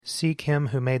Seek him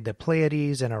who made the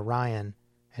Pleiades and Orion,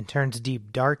 and turns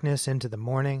deep darkness into the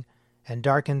morning, and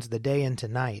darkens the day into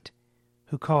night,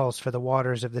 who calls for the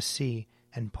waters of the sea,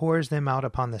 and pours them out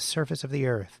upon the surface of the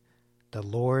earth. The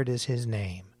Lord is his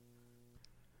name.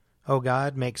 O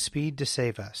God, make speed to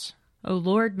save us. O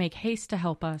Lord, make haste to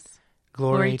help us.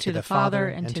 Glory to the Father,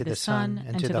 and to the Son,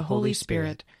 and to the Holy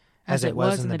Spirit, as it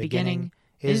was in the beginning,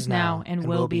 is now, and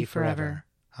will be forever.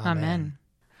 Amen.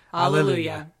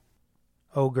 Alleluia.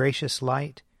 O gracious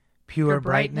light, pure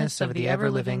brightness of the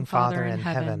ever-living Father in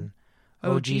heaven,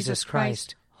 O Jesus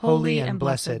Christ, holy and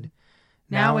blessed,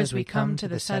 now as we come to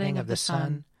the setting of the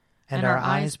sun, and our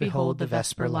eyes behold the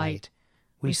vesper light,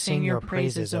 we sing your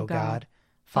praises, O God,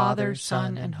 Father,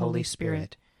 Son, and Holy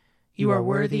Spirit. You are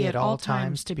worthy at all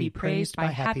times to be praised by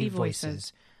happy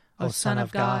voices, O Son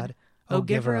of God, O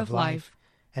Giver of life,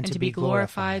 and to be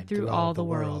glorified through all the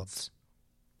worlds.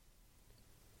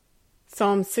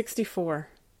 Psalm 64.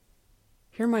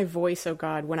 Hear my voice, O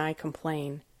God, when I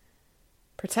complain.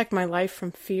 Protect my life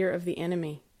from fear of the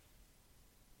enemy.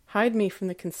 Hide me from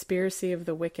the conspiracy of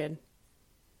the wicked,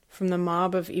 from the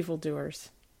mob of evildoers.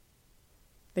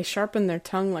 They sharpen their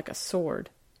tongue like a sword,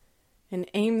 and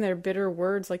aim their bitter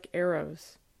words like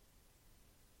arrows,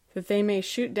 that they may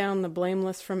shoot down the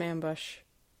blameless from ambush.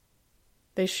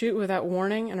 They shoot without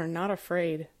warning and are not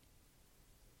afraid.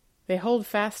 They hold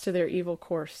fast to their evil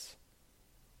course.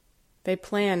 They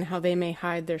plan how they may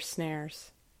hide their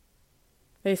snares.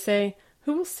 They say,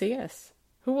 "Who will see us?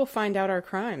 Who will find out our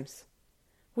crimes?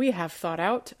 We have thought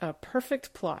out a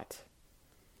perfect plot."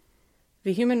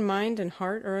 The human mind and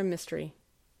heart are a mystery.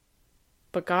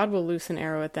 But God will loose an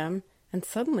arrow at them, and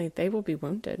suddenly they will be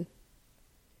wounded.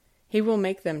 He will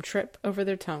make them trip over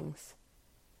their tongues,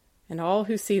 and all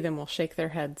who see them will shake their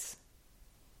heads.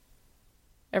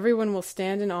 Everyone will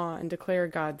stand in awe and declare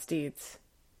God's deeds.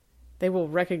 They will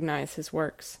recognize his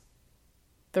works.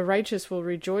 The righteous will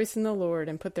rejoice in the Lord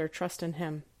and put their trust in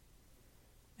him,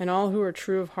 and all who are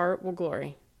true of heart will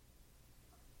glory.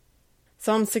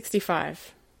 Psalm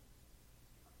 65.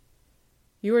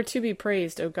 You are to be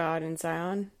praised, O God, in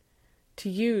Zion. To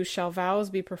you shall vows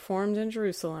be performed in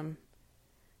Jerusalem.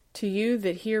 To you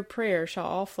that hear prayer shall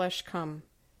all flesh come,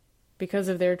 because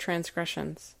of their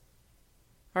transgressions.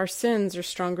 Our sins are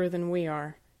stronger than we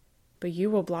are, but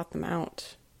you will blot them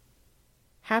out.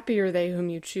 Happy are they whom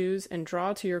you choose and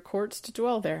draw to your courts to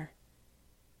dwell there.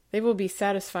 They will be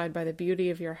satisfied by the beauty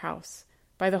of your house,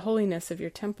 by the holiness of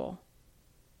your temple.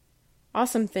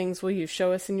 Awesome things will you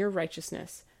show us in your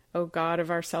righteousness, O God of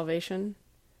our salvation.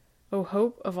 O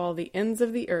hope of all the ends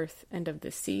of the earth and of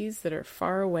the seas that are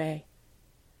far away.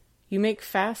 You make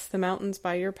fast the mountains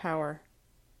by your power.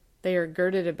 They are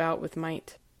girded about with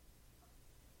might.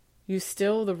 You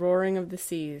still the roaring of the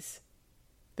seas,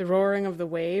 the roaring of the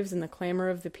waves and the clamor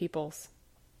of the peoples.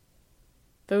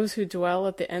 Those who dwell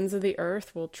at the ends of the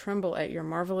earth will tremble at your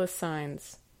marvelous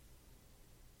signs.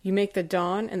 You make the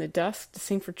dawn and the dusk to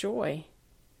sing for joy.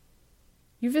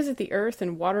 You visit the earth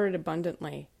and water it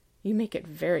abundantly. You make it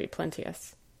very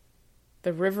plenteous.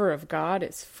 The river of God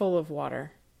is full of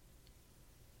water.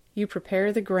 You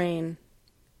prepare the grain,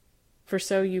 for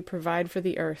so you provide for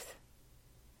the earth.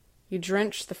 You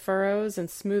drench the furrows and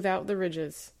smooth out the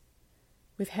ridges.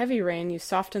 With heavy rain you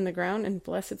soften the ground and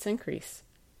bless its increase.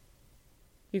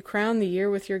 You crown the year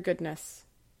with your goodness,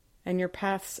 and your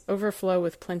paths overflow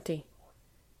with plenty.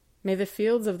 May the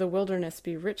fields of the wilderness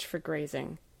be rich for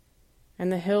grazing,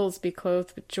 and the hills be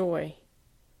clothed with joy.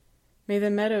 May the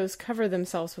meadows cover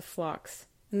themselves with flocks,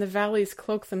 and the valleys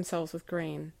cloak themselves with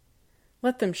grain.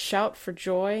 Let them shout for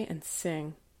joy and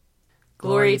sing.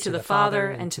 Glory to the Father,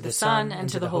 and to the Son, and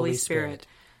to the Holy Spirit,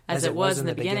 as it was in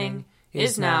the beginning,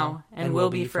 is now, and will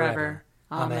be forever.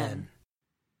 Amen.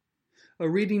 A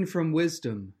reading from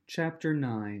Wisdom, chapter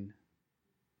 9.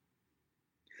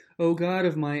 O God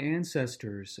of my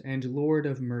ancestors, and Lord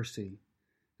of mercy,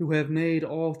 who have made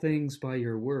all things by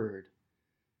your word,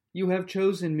 you have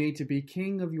chosen me to be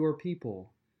king of your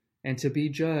people, and to be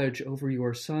judge over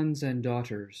your sons and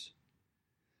daughters.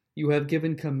 You have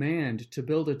given command to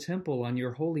build a temple on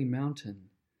your holy mountain,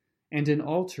 and an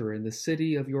altar in the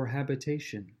city of your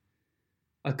habitation,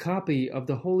 a copy of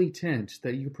the holy tent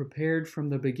that you prepared from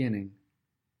the beginning.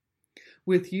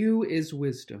 With you is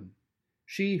wisdom,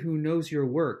 she who knows your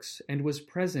works and was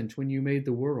present when you made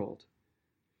the world.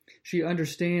 She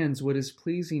understands what is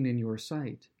pleasing in your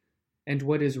sight, and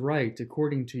what is right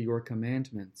according to your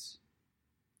commandments.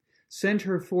 Send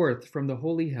her forth from the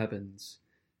holy heavens,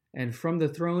 and from the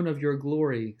throne of your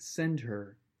glory send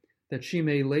her, that she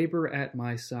may labor at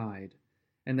my side,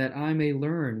 and that I may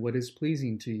learn what is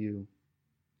pleasing to you.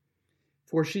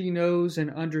 For she knows and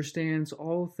understands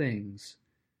all things,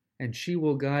 and she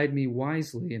will guide me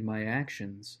wisely in my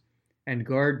actions, and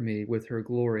guard me with her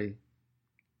glory.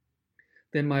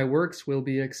 Then my works will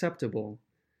be acceptable,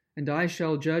 and I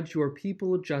shall judge your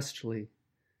people justly,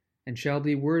 and shall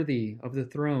be worthy of the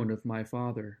throne of my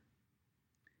Father.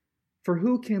 For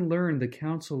who can learn the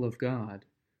counsel of God,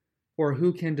 or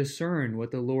who can discern what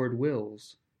the Lord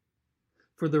wills?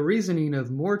 For the reasoning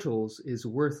of mortals is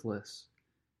worthless,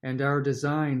 and our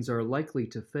designs are likely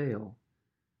to fail.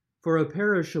 For a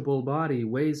perishable body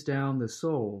weighs down the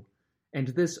soul, and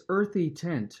this earthy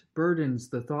tent burdens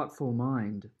the thoughtful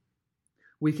mind.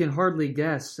 We can hardly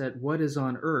guess at what is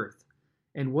on earth,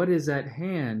 and what is at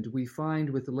hand we find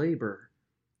with labor.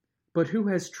 But who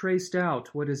has traced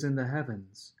out what is in the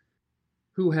heavens?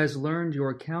 Who has learned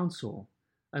your counsel,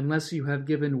 unless you have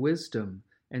given wisdom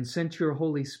and sent your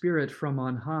Holy Spirit from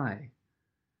on high?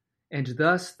 And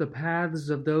thus the paths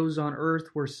of those on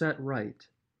earth were set right,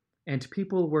 and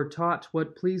people were taught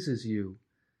what pleases you,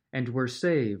 and were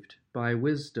saved by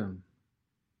wisdom.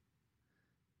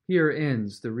 Here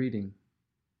ends the reading.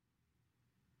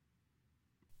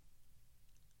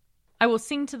 I will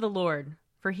sing to the Lord,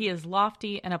 for he is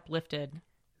lofty and uplifted.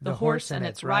 The horse and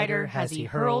its rider has he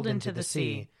hurled into the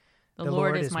sea. The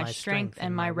Lord is my strength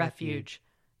and my refuge.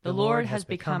 The Lord has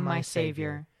become my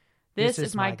Savior. This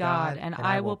is my God, and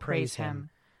I will praise him,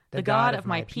 the God of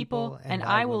my people, and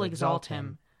I will exalt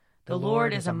him. The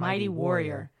Lord is a mighty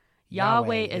warrior.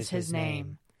 Yahweh is his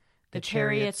name. The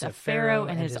chariots of Pharaoh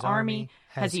and his army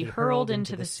has he hurled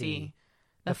into the sea.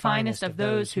 The finest of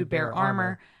those who bear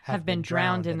armor have been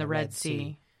drowned in the Red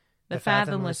Sea. The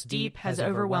fathomless deep has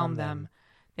overwhelmed them.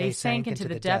 They sank into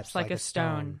the depths like a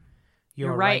stone.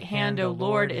 Your right hand, O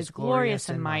Lord, is glorious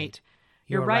in might.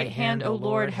 Your right hand, O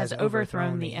Lord, has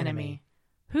overthrown the enemy.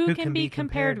 Who can be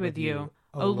compared with you,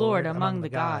 O Lord, among the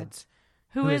gods?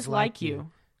 Who is like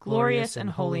you, glorious in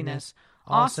holiness,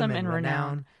 awesome in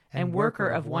renown, and worker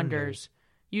of wonders?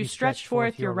 You stretched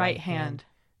forth your right hand.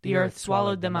 The earth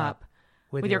swallowed them up.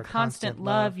 With your constant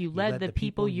love you led the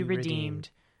people you redeemed.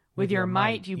 With your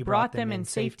might you brought them in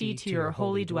safety to your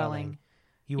holy dwelling.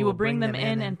 You will bring them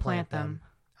in and plant them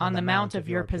on the mount of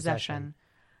your possession,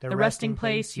 the resting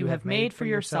place you have made for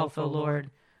yourself, O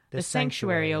Lord, the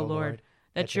sanctuary, O Lord,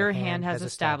 that your hand has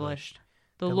established.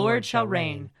 The Lord shall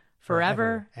reign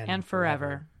forever and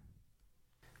forever.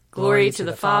 Glory to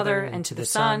the Father, and to the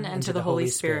Son, and to the Holy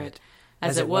Spirit,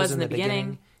 as it was in the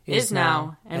beginning, is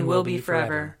now, and will be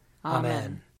forever.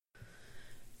 Amen.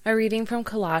 A reading from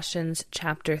Colossians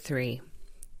chapter 3.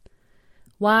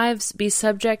 Wives, be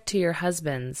subject to your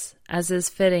husbands, as is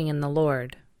fitting in the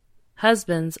Lord.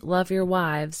 Husbands, love your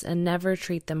wives, and never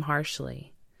treat them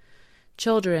harshly.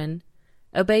 Children,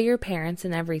 obey your parents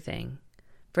in everything,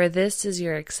 for this is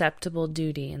your acceptable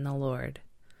duty in the Lord.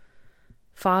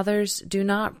 Fathers, do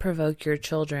not provoke your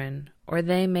children, or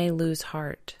they may lose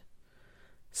heart.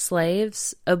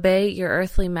 Slaves, obey your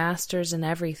earthly masters in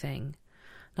everything,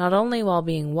 not only while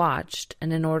being watched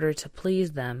and in order to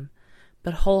please them,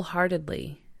 but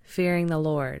wholeheartedly, fearing the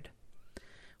Lord.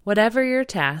 Whatever your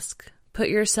task, put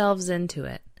yourselves into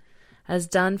it, as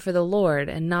done for the Lord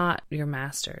and not your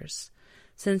masters,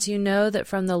 since you know that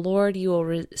from the Lord you will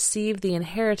receive the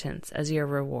inheritance as your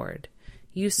reward.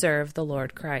 You serve the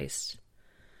Lord Christ.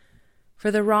 For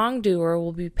the wrongdoer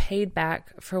will be paid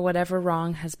back for whatever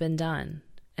wrong has been done,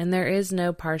 and there is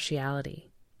no partiality.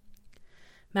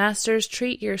 Masters,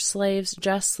 treat your slaves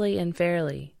justly and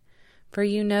fairly, for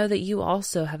you know that you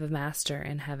also have a master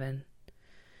in heaven.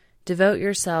 Devote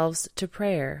yourselves to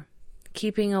prayer,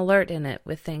 keeping alert in it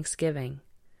with thanksgiving.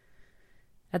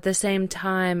 At the same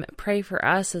time, pray for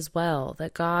us as well,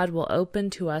 that God will open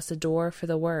to us a door for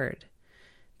the word,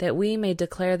 that we may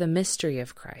declare the mystery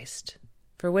of Christ,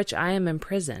 for which I am in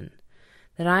prison,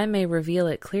 that I may reveal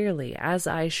it clearly as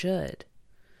I should.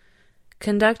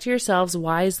 Conduct yourselves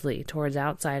wisely towards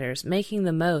outsiders, making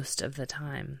the most of the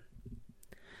time.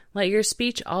 Let your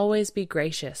speech always be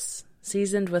gracious,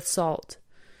 seasoned with salt,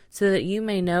 so that you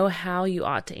may know how you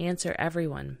ought to answer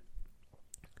everyone.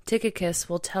 Tychicus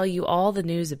will tell you all the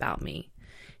news about me.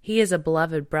 He is a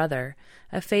beloved brother,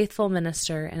 a faithful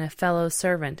minister, and a fellow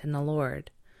servant in the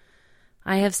Lord.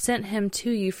 I have sent him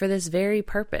to you for this very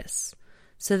purpose,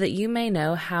 so that you may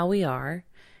know how we are,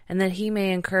 and that he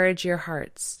may encourage your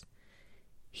hearts.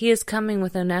 He is coming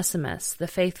with Onesimus, the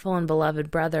faithful and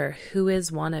beloved brother, who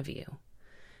is one of you.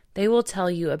 They will tell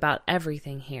you about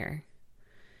everything here.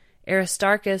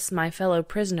 Aristarchus, my fellow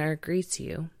prisoner, greets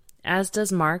you, as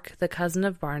does Mark, the cousin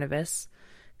of Barnabas,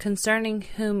 concerning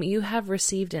whom you have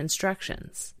received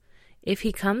instructions. If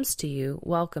he comes to you,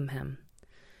 welcome him.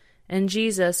 And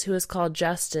Jesus, who is called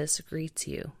Justus, greets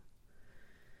you.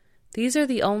 These are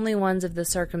the only ones of the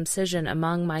circumcision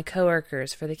among my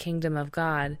co-workers for the kingdom of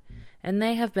God, and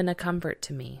they have been a comfort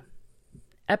to me.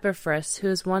 Epaphras, who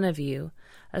is one of you,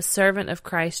 a servant of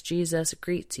Christ Jesus,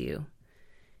 greets you.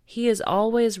 He is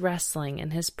always wrestling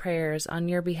in his prayers on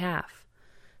your behalf,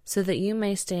 so that you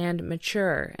may stand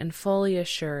mature and fully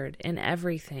assured in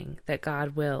everything that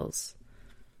God wills.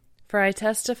 For I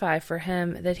testify for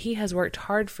him that he has worked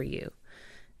hard for you,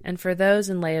 and for those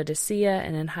in Laodicea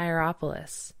and in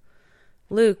Hierapolis.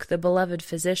 Luke, the beloved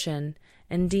physician,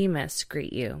 and Demas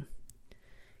greet you.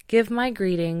 Give my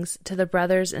greetings to the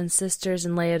brothers and sisters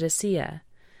in Laodicea,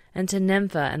 and to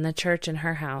Nympha and the church in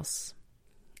her house.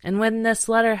 And when this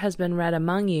letter has been read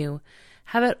among you,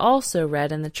 have it also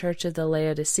read in the church of the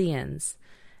Laodiceans,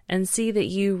 and see that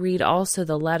you read also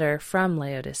the letter from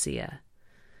Laodicea.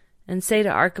 And say to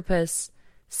Archippus,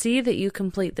 see that you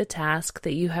complete the task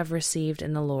that you have received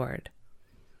in the Lord.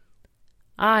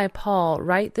 I, Paul,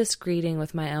 write this greeting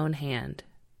with my own hand.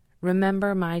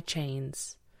 Remember my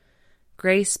chains.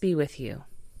 Grace be with you.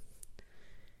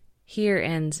 Here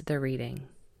ends the reading.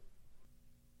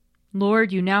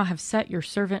 Lord, you now have set your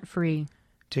servant free,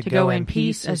 to go in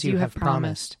peace as you have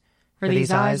promised. For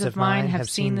these eyes of mine have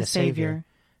seen the Savior,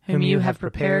 whom you have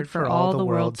prepared for all the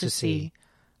world to see,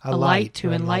 a light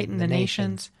to enlighten the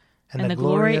nations, and the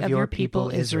glory of your people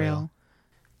Israel.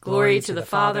 Glory to the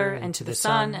Father, and to the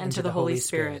Son, and to the Holy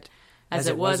Spirit, as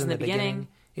it was in the beginning,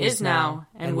 is now,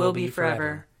 and will be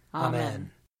forever.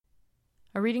 Amen.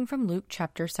 A reading from Luke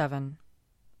chapter 7.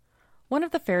 One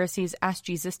of the Pharisees asked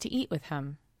Jesus to eat with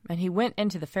him, and he went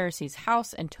into the Pharisee's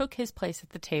house and took his place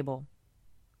at the table.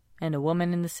 And a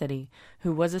woman in the city,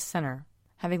 who was a sinner,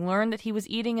 having learned that he was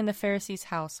eating in the Pharisee's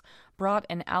house, brought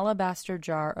an alabaster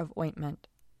jar of ointment.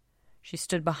 She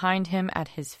stood behind him at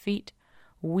his feet,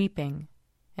 weeping,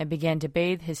 and began to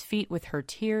bathe his feet with her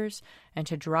tears and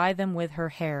to dry them with her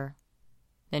hair.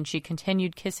 Then she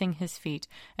continued kissing his feet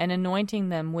and anointing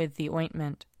them with the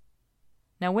ointment.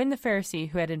 Now when the Pharisee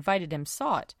who had invited him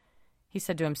saw it, he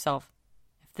said to himself,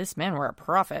 if this man were a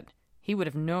prophet, he would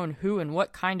have known who and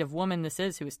what kind of woman this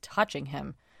is who is touching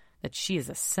him, that she is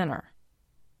a sinner.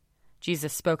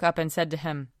 Jesus spoke up and said to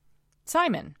him,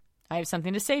 Simon, I have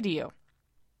something to say to you.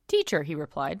 Teacher, he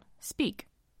replied, speak.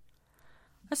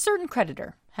 A certain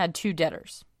creditor had 2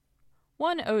 debtors.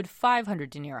 One owed 500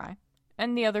 denarii,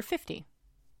 and the other 50.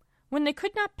 When they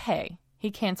could not pay,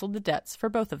 he canceled the debts for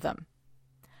both of them.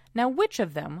 Now which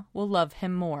of them will love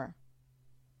him more?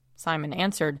 Simon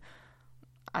answered,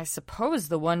 I suppose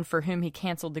the one for whom he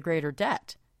canceled the greater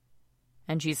debt.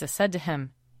 And Jesus said to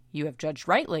him, You have judged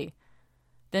rightly.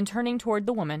 Then turning toward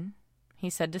the woman, he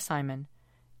said to Simon,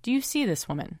 Do you see this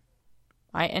woman?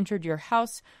 I entered your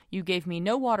house, you gave me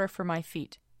no water for my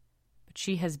feet, but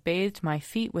she has bathed my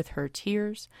feet with her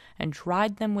tears and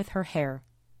dried them with her hair.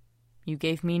 You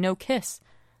gave me no kiss,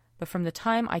 but from the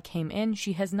time I came in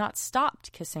she has not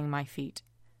stopped kissing my feet.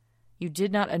 You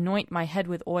did not anoint my head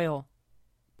with oil,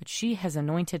 but she has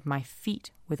anointed my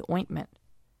feet with ointment.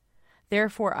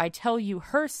 Therefore I tell you,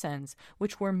 her sins,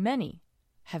 which were many,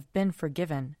 have been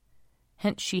forgiven.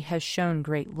 Hence she has shown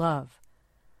great love.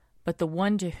 But the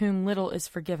one to whom little is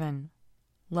forgiven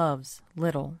loves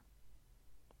little.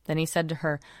 Then he said to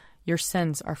her, Your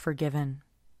sins are forgiven.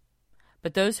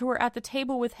 But those who were at the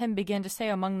table with him began to say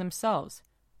among themselves,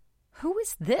 Who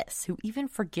is this who even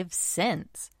forgives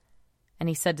sins? And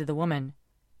he said to the woman,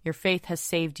 Your faith has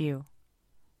saved you.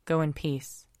 Go in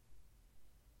peace.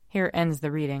 Here ends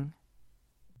the reading.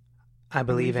 I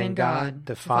believe in God,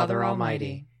 the Father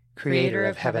Almighty, creator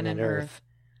of heaven and earth.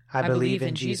 I believe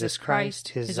in Jesus Christ,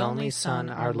 his only Son,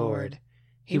 our Lord.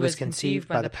 He was conceived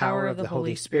by the power of the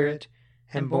Holy Spirit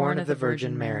and born of the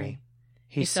Virgin Mary.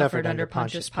 He suffered under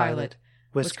Pontius Pilate,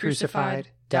 was crucified,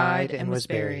 died, and was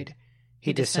buried.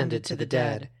 He descended to the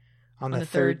dead. On the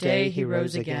 3rd day he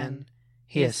rose again.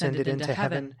 He ascended into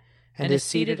heaven and is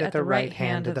seated at the right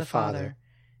hand of the Father.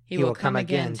 He will come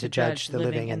again to judge the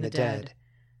living and the dead.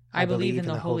 I believe in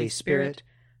the Holy Spirit,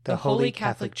 the Holy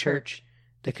Catholic Church,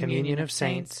 the communion of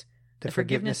saints, the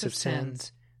forgiveness of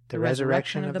sins, the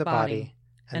resurrection of the body,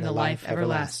 and the life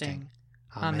everlasting.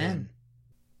 Amen.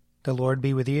 The Lord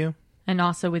be with you. And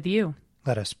also with you.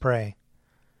 Let us pray.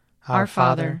 Our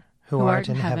Father, who art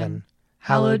in heaven,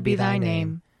 hallowed be thy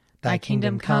name. Thy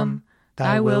kingdom come,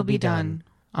 thy will be done,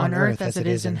 on earth as it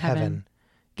is in heaven.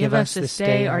 Give us this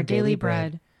day our daily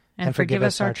bread, and forgive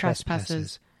us our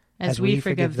trespasses, as we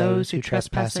forgive those who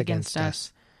trespass against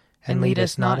us. And lead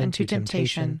us not into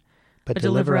temptation, but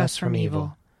deliver us from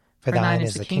evil. For thine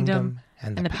is the kingdom,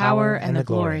 and the power, and the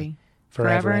glory,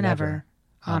 forever and ever.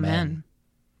 Amen.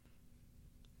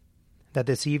 That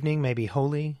this evening may be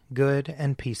holy, good,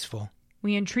 and peaceful.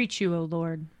 We entreat you, O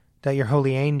Lord. That your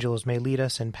holy angels may lead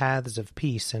us in paths of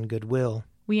peace and goodwill.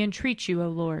 We entreat you, O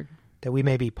Lord. That we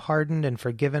may be pardoned and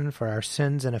forgiven for our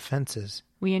sins and offenses.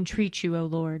 We entreat you, O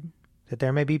Lord. That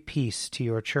there may be peace to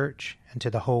your church and to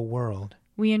the whole world.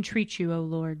 We entreat you, O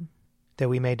Lord. That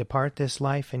we may depart this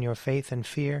life in your faith and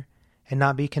fear, and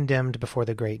not be condemned before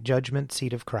the great judgment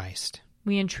seat of Christ.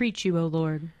 We entreat you, O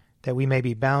Lord. That we may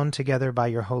be bound together by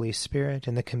your Holy Spirit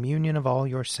in the communion of all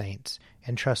your saints,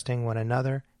 entrusting one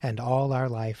another and all our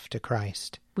life to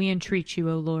Christ. We entreat you,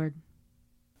 O Lord.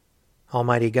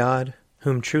 Almighty God,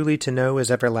 whom truly to know is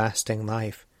everlasting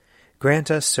life, grant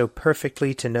us so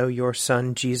perfectly to know your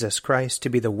Son, Jesus Christ, to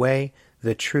be the way,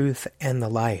 the truth, and the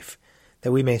life,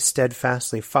 that we may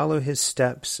steadfastly follow his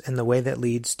steps in the way that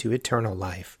leads to eternal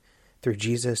life, through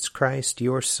Jesus Christ,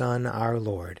 your Son, our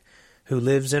Lord, who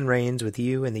lives and reigns with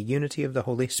you in the unity of the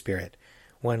Holy Spirit,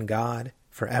 one God,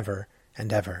 forever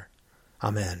and ever.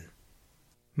 Amen.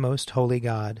 Most holy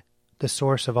God, the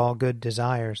source of all good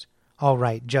desires, all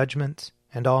right judgments,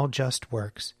 and all just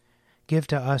works, give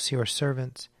to us, your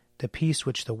servants, the peace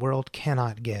which the world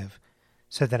cannot give,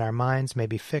 so that our minds may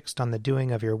be fixed on the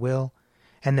doing of your will,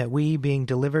 and that we, being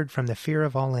delivered from the fear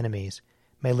of all enemies,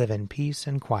 may live in peace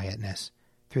and quietness,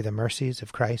 through the mercies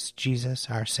of Christ Jesus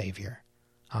our Savior.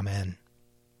 Amen.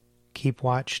 Keep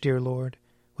watch, dear Lord,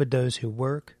 with those who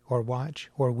work or watch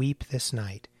or weep this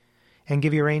night, and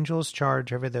give your angels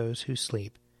charge over those who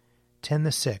sleep. Tend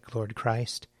the sick, Lord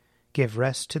Christ. Give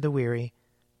rest to the weary.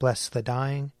 Bless the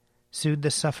dying. Soothe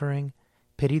the suffering.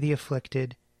 Pity the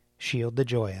afflicted. Shield the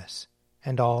joyous.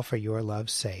 And all for your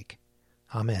love's sake.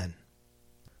 Amen.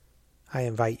 I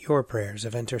invite your prayers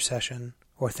of intercession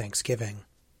or thanksgiving.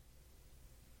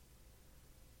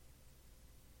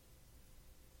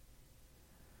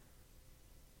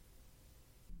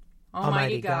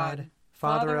 Almighty God,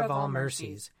 Father of all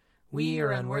mercies, we,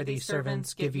 your unworthy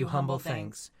servants, give you humble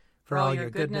thanks for all your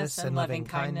goodness and loving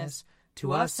kindness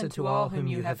to us and to all whom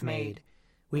you have made.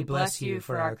 We bless you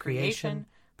for our creation,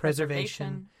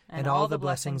 preservation, and all the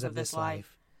blessings of this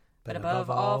life, but above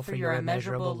all for your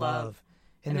immeasurable love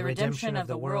in the redemption of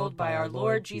the world by our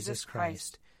Lord Jesus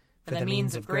Christ, for the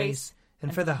means of grace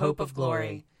and for the hope of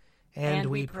glory. And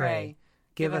we pray,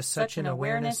 give us such an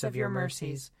awareness of your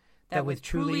mercies that with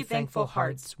truly thankful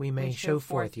hearts we may show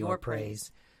forth your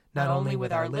praise, not only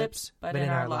with our lips, but in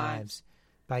our lives,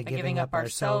 by giving up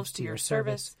ourselves to your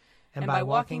service, and by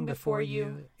walking before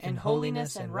you in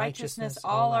holiness and righteousness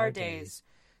all our days,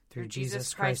 through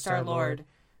Jesus Christ our Lord,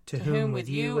 to whom with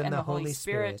you and the Holy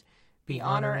Spirit be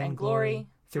honor and glory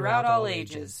throughout all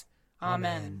ages.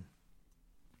 Amen.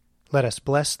 Let us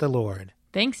bless the Lord.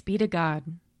 Thanks be to God.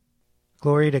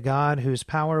 Glory to God, whose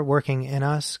power working in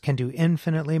us can do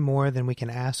infinitely more than we can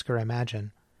ask or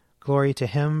imagine. Glory to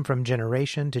him from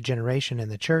generation to generation in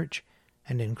the Church,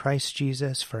 and in Christ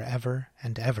Jesus forever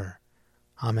and ever.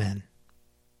 Amen.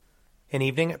 An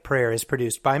Evening at Prayer is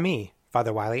produced by me,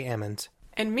 Father Wiley Ammons.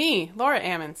 And me, Laura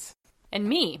Ammons. And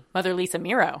me, Mother Lisa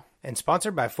Meirow. And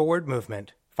sponsored by Forward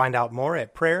Movement. Find out more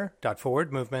at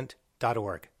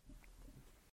prayer.forwardmovement.org.